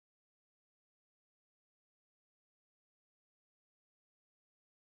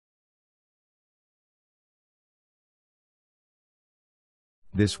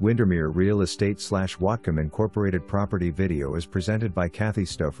This Windermere Real Estate / Whatcom Incorporated property video is presented by Kathy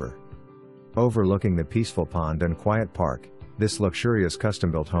Stouffer. Overlooking the peaceful pond and quiet park, this luxurious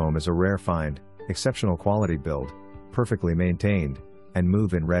custom-built home is a rare find, exceptional quality build, perfectly maintained, and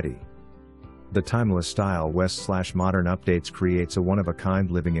move-in ready. The timeless style West/modern updates creates a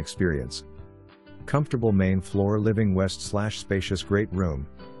one-of-a-kind living experience. Comfortable main floor living West/spacious great room,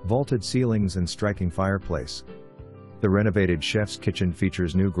 vaulted ceilings and striking fireplace. The renovated chef's kitchen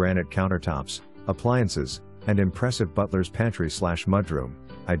features new granite countertops, appliances, and impressive butler's pantry/mudroom,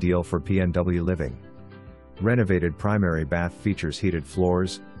 ideal for PNW living. Renovated primary bath features heated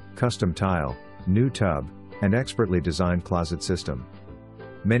floors, custom tile, new tub, and expertly designed closet system.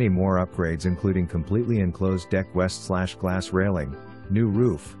 Many more upgrades including completely enclosed deck West/glass railing, new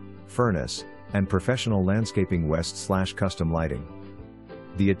roof, furnace, and professional landscaping West/custom lighting.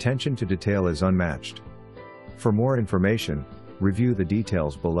 The attention to detail is unmatched. For more information, review the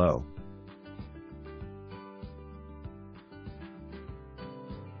details below.